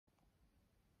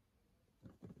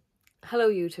Hello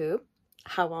YouTube,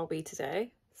 how are we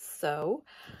today? So,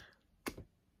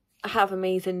 I have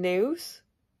amazing news.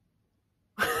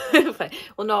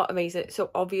 Well, not amazing.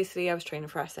 So obviously I was training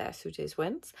for SAS, which is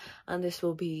wins, and this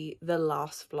will be the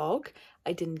last vlog.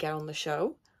 I didn't get on the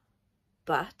show,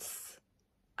 but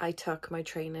I took my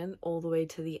training all the way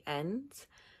to the end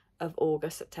of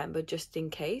August, September, just in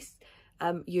case.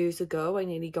 Years ago, I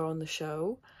nearly got on the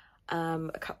show,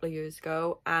 a couple of years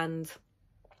ago, and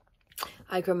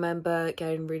I can remember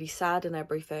getting really sad and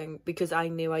everything because I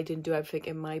knew I didn't do everything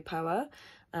in my power.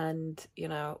 And, you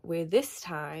know, where this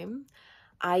time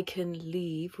I can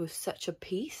leave with such a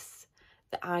peace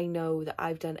that I know that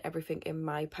I've done everything in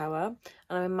my power.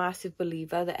 And I'm a massive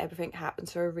believer that everything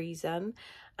happens for a reason.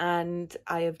 And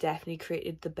I have definitely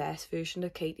created the best version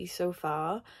of Katie so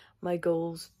far. My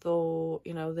goals for,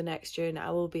 you know, the next year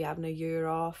now will be having a year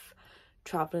off,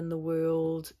 traveling the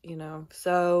world, you know.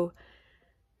 So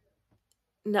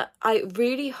no, I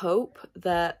really hope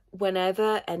that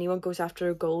whenever anyone goes after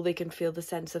a goal, they can feel the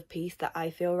sense of peace that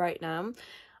I feel right now.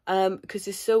 Because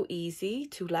it's so easy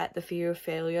to let the fear of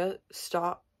failure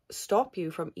stop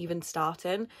you from even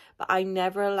starting. But I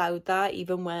never allowed that,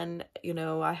 even when, you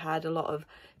know, I had a lot of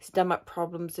stomach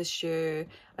problems this year.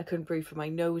 I couldn't breathe from my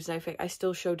nose and everything. I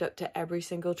still showed up to every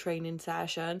single training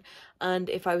session. And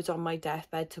if I was on my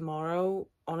deathbed tomorrow,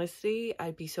 honestly,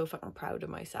 I'd be so fucking proud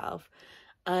of myself.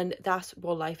 And that's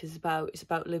what life is about. It's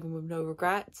about living with no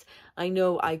regrets. I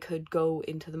know I could go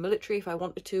into the military if I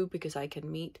wanted to because I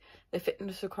can meet the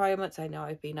fitness requirements. I know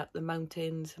I've been up the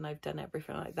mountains and I've done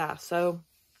everything like that. So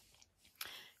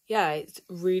yeah, it's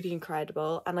really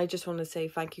incredible. And I just want to say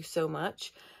thank you so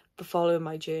much for following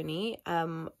my journey.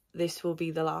 This will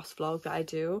be the last vlog that I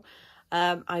do.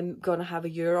 I'm gonna have a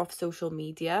year off social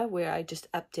media where I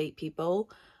just update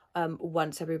people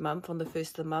once every month on the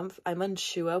first of the month. I'm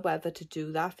unsure whether to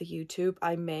do that for YouTube.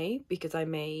 I may, because I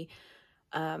may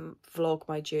vlog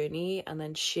my journey and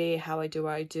then share how I do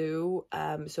what I do.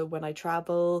 So when I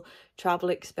travel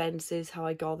expenses, how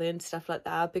I got in, stuff like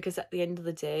that. Because at the end of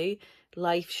the day,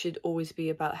 life should always be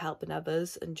about helping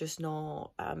others and just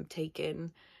not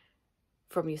taking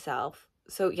from yourself.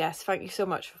 So yes, thank you so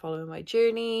much for following my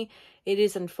journey. It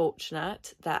is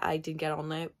unfortunate that I didn't get on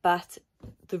there, but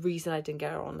the reason I didn't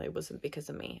get on there wasn't because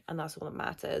of me, and that's all that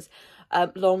matters.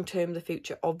 Long term, the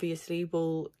future obviously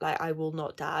will, like, I will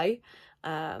not die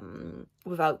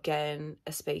without getting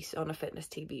a space on a fitness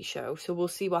TV show. So we'll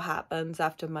see what happens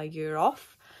after my year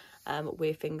off,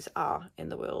 where things are in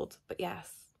the world. But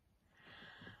yes,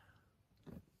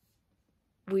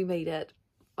 we made it.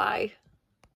 Bye.